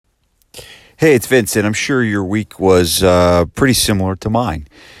Hey, it's Vince, and I'm sure your week was pretty similar to mine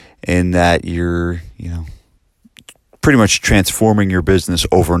in that you're, pretty much transforming your business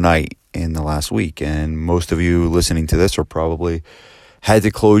overnight in the last week. And most of you listening to this are probably had to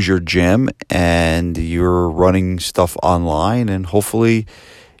close your gym and you're running stuff online, and hopefully,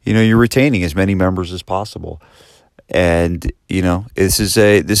 you're retaining as many members as possible. And, this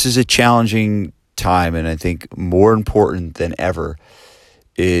is a challenging time, and I think more important than ever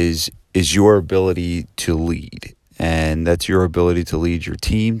is your ability to lead. And that's your ability to lead your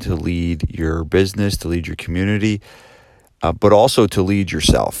team, to lead your business, to lead your community, but also to lead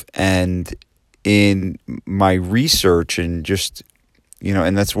yourself. And in my research and just,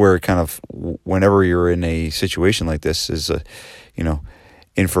 and that's where kind of whenever you're in a situation like this is,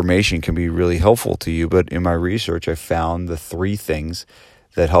 information can be really helpful to you. But in my research, I found the 3 things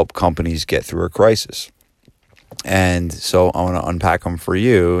that help companies get through a crisis. And so I want to unpack them for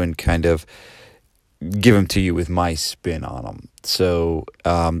you and kind of give them to you with my spin on them. So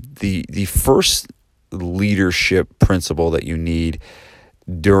the first leadership principle that you need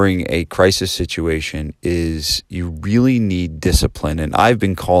during a crisis situation is you really need discipline. And I've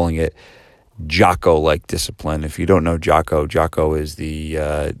been calling it Jocko-like discipline. If you don't know Jocko is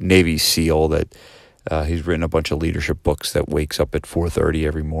the Navy SEAL that he's written a bunch of leadership books that wakes up at 4:30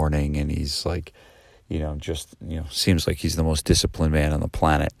 every morning, and he's like, seems like he's the most disciplined man on the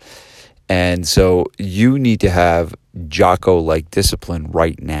planet. And so you need to have Jocko-like discipline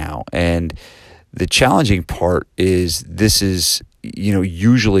right now. And the challenging part is this is,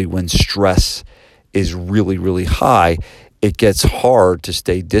 usually when stress is really, really high, it gets hard to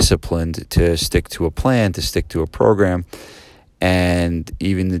stay disciplined, to stick to a plan, to stick to a program, and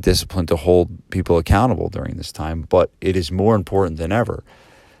even the discipline to hold people accountable during this time. But it is more important than ever.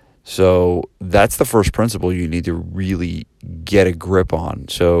 So that's the first principle you need to really get a grip on.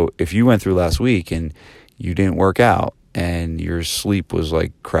 So if you went through last week and you didn't work out and your sleep was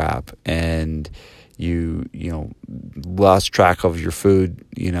like crap and you lost track of your food,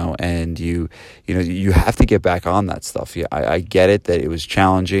 and you have to get back on that stuff. Yeah, I get it that it was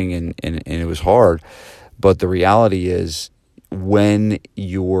challenging and it was hard, but the reality is when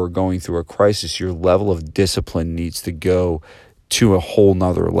you're going through a crisis, your level of discipline needs to go to a whole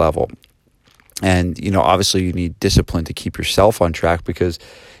nother level. And, obviously you need discipline to keep yourself on track because,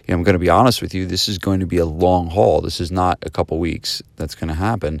 I'm going to be honest with you, this is going to be a long haul. This is not a couple weeks that's going to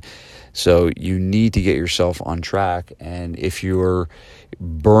happen. So you need to get yourself on track. And if you're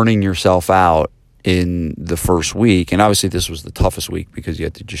burning yourself out in the first week, and obviously this was the toughest week because you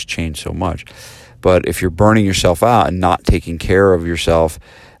had to just change so much. But if you're burning yourself out and not taking care of yourself,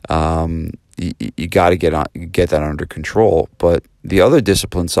 you got to get that under control. But the other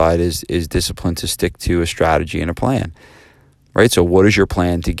discipline side is discipline to stick to a strategy and a plan, right? So what is your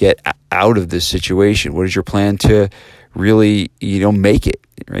plan to get out of this situation? What is your plan to really, make it,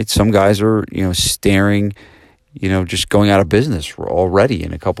 right? Some guys are, staring, just going out of business already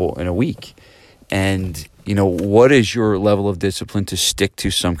in a week. And, what is your level of discipline to stick to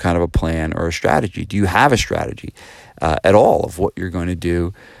some kind of a plan or a strategy? Do you have a strategy at all of what you're going to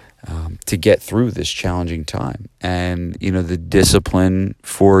do to get through this challenging time? And, the discipline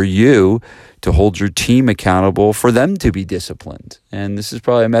for you to hold your team accountable for them to be disciplined. And this is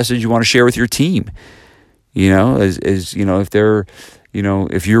probably a message you want to share with your team, if they're,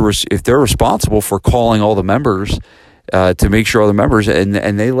 if they're responsible for calling all the members to make sure all the members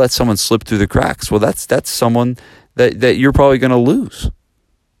and they let someone slip through the cracks. Well, that's someone that you're probably going to lose.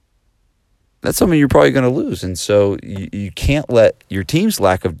 That's something you're probably going to lose. And so you can't let your team's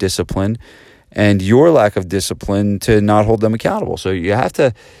lack of discipline and your lack of discipline to not hold them accountable. So you have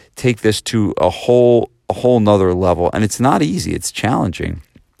to take this to a whole nother level. And it's not easy. It's challenging.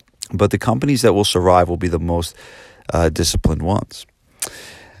 But the companies that will survive will be the most disciplined ones.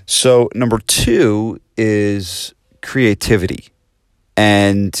 So number 2 is creativity.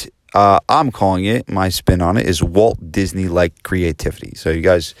 And I'm calling it, my spin on it is Walt Disney-like creativity. So you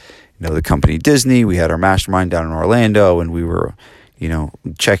guys know the company Disney. We had our mastermind down in Orlando, and we were,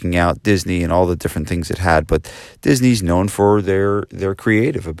 checking out Disney and all the different things it had. But Disney's known for their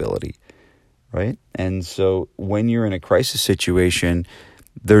creative ability, right? And so when you're in a crisis situation,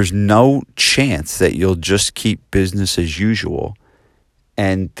 there's no chance that you'll just keep business as usual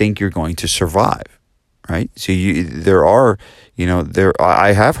and think you're going to survive, right? So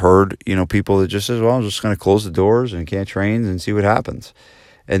I have heard, people that just says, well, I'm just going to close the doors and can't train and see what happens.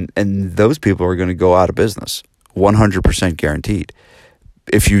 And those people are going to go out of business, 100% guaranteed,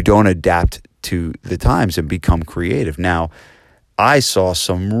 if you don't adapt to the times and become creative. Now, I saw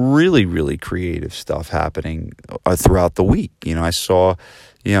some really, really creative stuff happening throughout the week. I saw,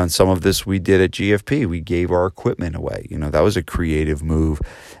 and some of this we did at GFP. We gave our equipment away. That was a creative move.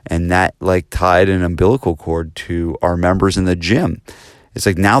 And that tied an umbilical cord to our members in the gym. It's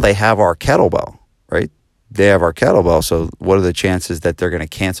now they have our kettlebell, right? They have our kettlebell. So what are the chances that they're going to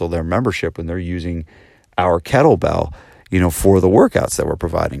cancel their membership when they're using our kettlebell, for the workouts that we're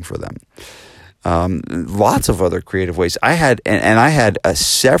providing for them? Lots of other creative ways. I had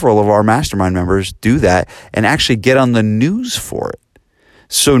several of our mastermind members do that and actually get on the news for it.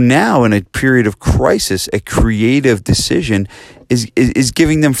 So now in a period of crisis, a creative decision is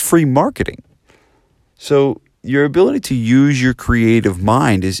giving them free marketing. So your ability to use your creative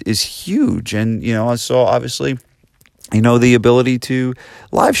mind is huge. And, I saw obviously, the ability to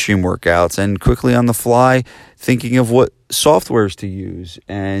live stream workouts and quickly on the fly thinking of what softwares to use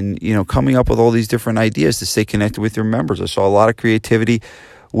and, coming up with all these different ideas to stay connected with your members. I saw a lot of creativity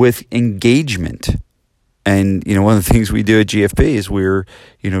with engagement. And, one of the things we do at GFP is we're,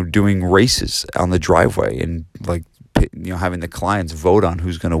 doing races on the driveway and having the clients vote on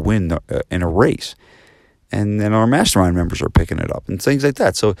who's going to win in a race. And then our mastermind members are picking it up and things like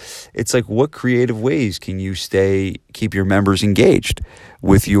that. So it's what creative ways can you keep your members engaged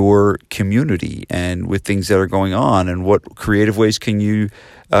with your community and with things that are going on? And what creative ways can you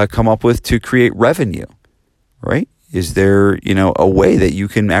come up with to create revenue, right? Is there, a way that you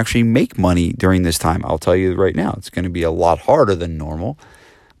can actually make money during this time? I'll tell you right now, it's going to be a lot harder than normal.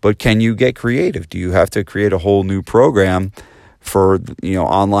 But can you get creative? Do you have to create a whole new program for,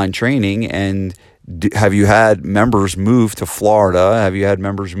 online training? And have you had members move to Florida? Have you had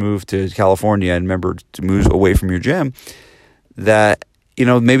members move to California and members to move away from your gym that,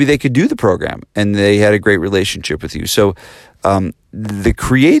 maybe they could do the program and they had a great relationship with you? So the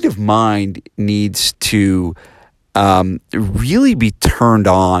creative mind needs to really be turned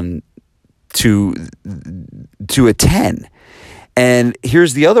on to a 10. And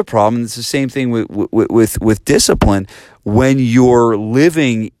here's the other problem. It's the same thing with discipline. When you're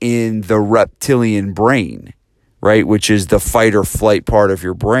living in the reptilian brain, right, which is the fight or flight part of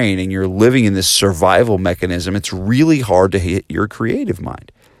your brain, and you're living in this survival mechanism, it's really hard to hit your creative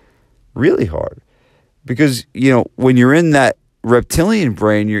mind. Really hard. Because, when you're in that reptilian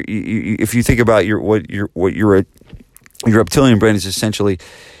brain, if you think about your reptilian brain is essentially,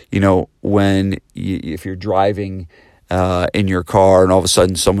 if you're driving in your car and all of a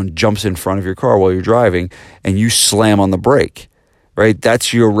sudden someone jumps in front of your car while you're driving and you slam on the brake, right?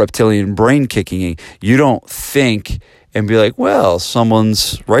 That's your reptilian brain kicking in. You don't think and be like, well,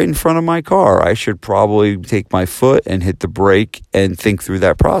 someone's right in front of my car. I should probably take my foot and hit the brake and think through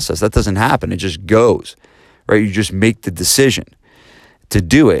that process. That doesn't happen. It just goes, right? You just make the decision to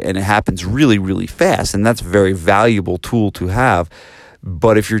do it, and it happens really, really fast. And that's a very valuable tool to have.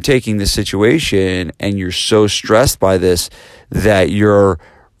 But if you're taking this situation and you're so stressed by this that your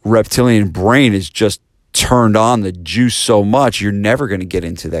reptilian brain is just turned on the juice so much, you're never going to get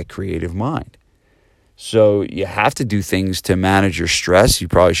into that creative mind. So you have to do things to manage your stress. You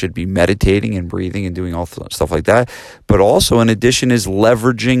probably should be meditating and breathing and doing all stuff like that. But also, in addition, is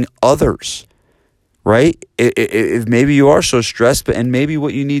leveraging others, right? If maybe you are so stressed, and maybe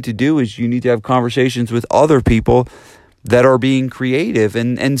what you need to do is you need to have conversations with other people that are being creative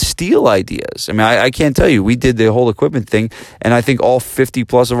and steal ideas. I mean, I can't tell you. We did the whole equipment thing, and I think all 50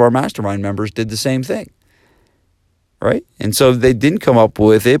 plus of our mastermind members did the same thing, right? And so they didn't come up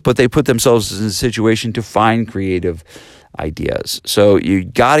with it, but they put themselves in a situation to find creative ideas. So you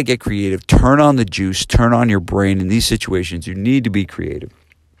got to get creative. Turn on the juice. Turn on your brain. In these situations, you need to be creative.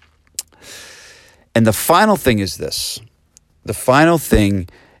 And the final thing is this. The final thing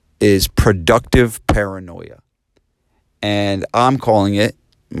is productive paranoia. And I'm calling it,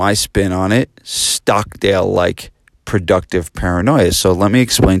 my spin on it, Stockdale-like productive paranoia. So let me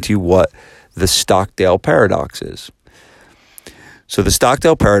explain to you what the Stockdale paradox is. So the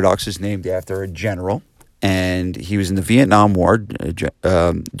Stockdale paradox is named after a general, and he was in the Vietnam War,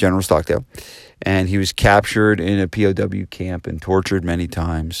 General Stockdale, and he was captured in a POW camp and tortured many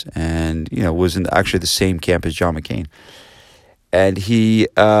times, and was in actually the same camp as John McCain. And he,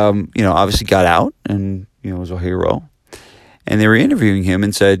 obviously got out and was a hero. And they were interviewing him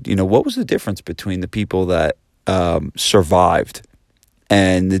and said, what was the difference between the people that survived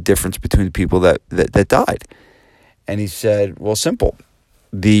and the difference between the people that died? And he said, well, simple.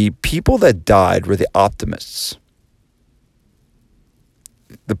 The people that died were the optimists.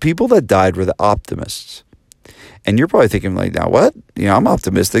 The people that died were the optimists. And you're probably thinking like, now what? I'm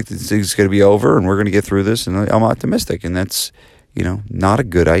optimistic. This thing's going to be over and we're going to get through this. And I'm optimistic. And that's, not a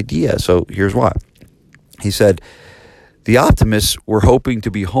good idea. So here's why. He said, The optimists were hoping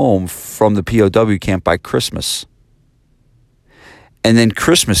to be home from the POW camp by Christmas. And then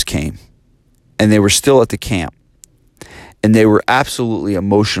Christmas came, and they were still at the camp, and they were absolutely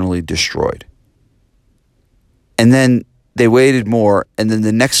emotionally destroyed. And then they waited more, and then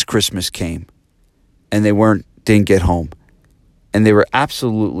the next Christmas came, and they didn't get home, and they were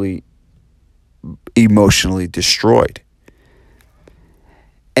absolutely emotionally destroyed.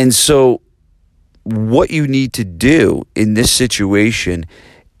 And so what you need to do in this situation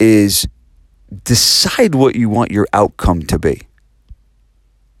is decide what you want your outcome to be.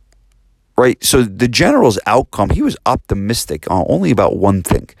 Right? So the general's outcome, he was optimistic on only about one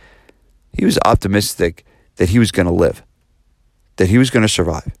thing. He was optimistic that he was going to live, that he was going to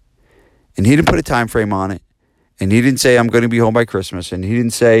survive. And he didn't put a time frame on it. And he didn't say, I'm going to be home by Christmas. And he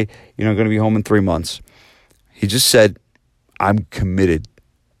didn't say, I'm going to be home in 3 months. He just said, I'm committed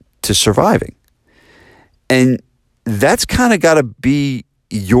to surviving. And that's kind of got to be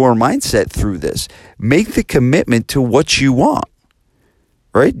your mindset through this. Make the commitment to what you want.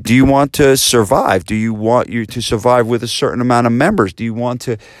 Right? Do you want to survive? Do you want you to survive with a certain amount of members? Do you want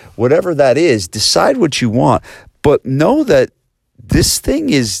to, whatever that is, decide what you want. But know that this thing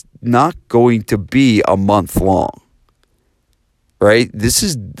is not going to be a month long. Right?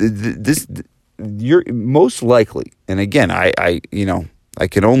 You're most likely, and again, I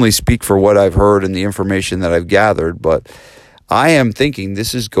can only speak for what I've heard and the information that I've gathered, but I am thinking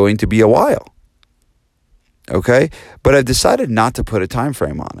this is going to be a while. Okay? But I've decided not to put a time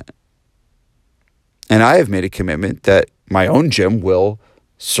frame on it. And I have made a commitment that my own gym will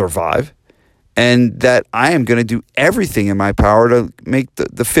survive and that I am going to do everything in my power to make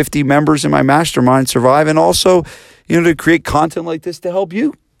the 50 members in my mastermind survive, and also, to create content like this to help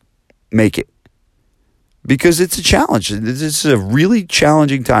you make it. Because it's a challenge. This is a really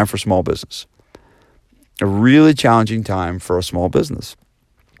challenging time for small business. A really challenging time for a small business.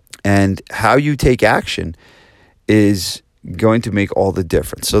 And how you take action is going to make all the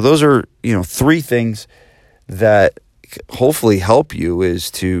difference. So those are, 3 things that hopefully help you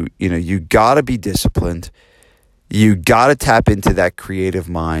is to, you got to be disciplined. You got to tap into that creative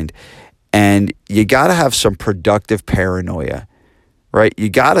mind, and you got to have some productive paranoia, right? You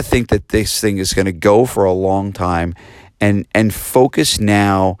got to think that this thing is going to go for a long time, and focus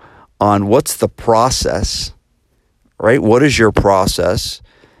now on what's the process, right? What is your process?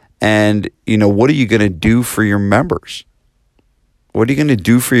 And, what are you going to do for your members? What are you going to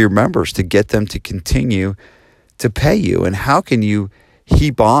do for your members to get them to continue to pay you? And how can you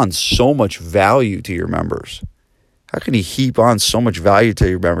heap on so much value to your members? How can you heap on so much value to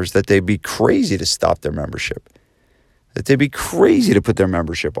your members that they'd be crazy to stop their membership? That they'd be crazy to put their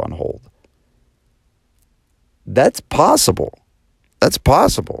membership on hold? That's possible. That's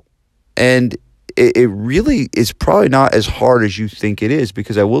possible. And it really is probably not as hard as you think it is,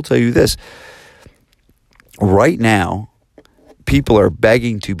 because I will tell you this. Right now, people are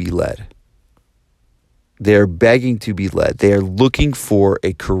begging to be led. They're begging to be led. They are looking for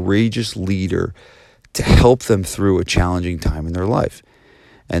a courageous leader to help them through a challenging time in their life.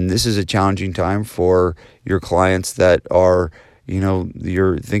 And this is a challenging time for your clients that are,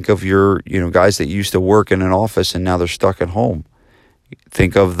 think of your, guys that used to work in an office and now they're stuck at home.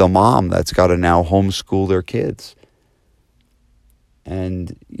 Think of the mom that's got to now homeschool their kids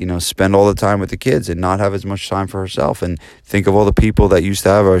and, spend all the time with the kids and not have as much time for herself. And think of all the people that used to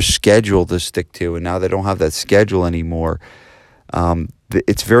have a schedule to stick to, and now they don't have that schedule anymore.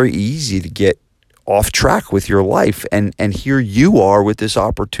 It's very easy to get off track with your life. And here you are with this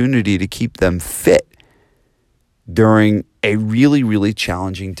opportunity to keep them fit during a really, really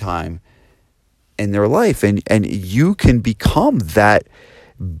challenging time in their life. And you can become that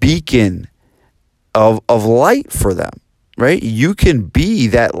beacon of light for them, right? You can be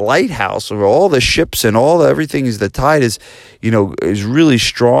that lighthouse where all the ships and everything is, the tide is, is really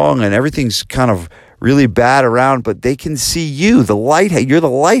strong and everything's kind of really bad around, but they can see you, you're the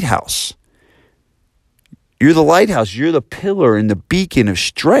lighthouse. You're the lighthouse. You're the pillar and the beacon of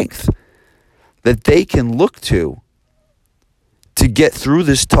strength that they can look to get through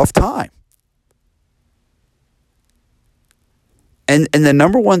this tough time. And the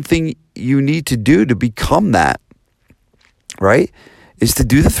number one thing you need to do to become that, right, is to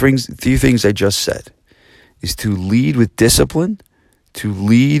do the few things I just said, is to lead with discipline, to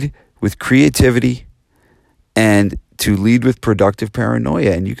lead with creativity, and to lead with productive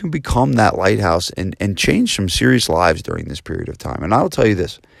paranoia. And you can become that lighthouse and change some serious lives during this period of time. And I'll tell you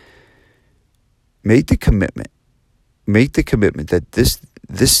this, make the commitment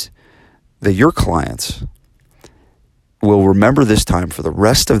that that your clients will remember this time for the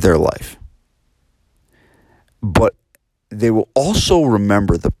rest of their life. But they will also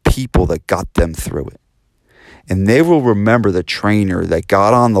remember the people that got them through it. And they will remember the trainer that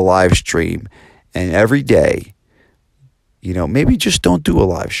got on the live stream and every day, maybe just don't do a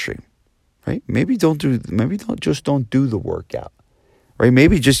live stream, right? Maybe don't do the workout, right?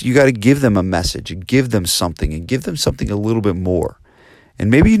 Maybe just you got to give them a message and give them something a little bit more. And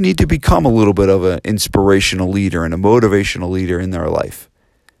maybe you need to become a little bit of an inspirational leader and a motivational leader in their life.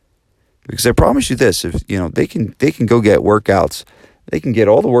 Because I promise you this, if they can go get workouts, they can get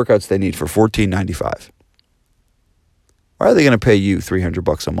all the workouts they need for $14.95. Why are they going to pay you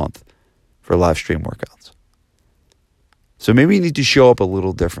 $300 a month for live stream workouts? So maybe you need to show up a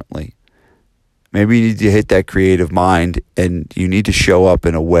little differently. Maybe you need to hit that creative mind, and you need to show up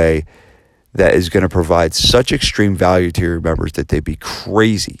in a way that is going to provide such extreme value to your members that they'd be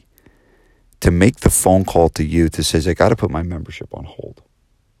crazy to make the phone call to you to say, I got to put my membership on hold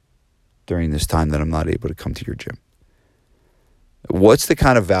during this time that I'm not able to come to your gym. What's the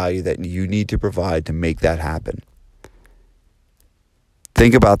kind of value that you need to provide to make that happen?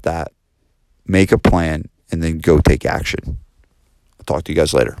 Think about that, make a plan, and then go take action. I'll talk to you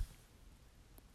guys later.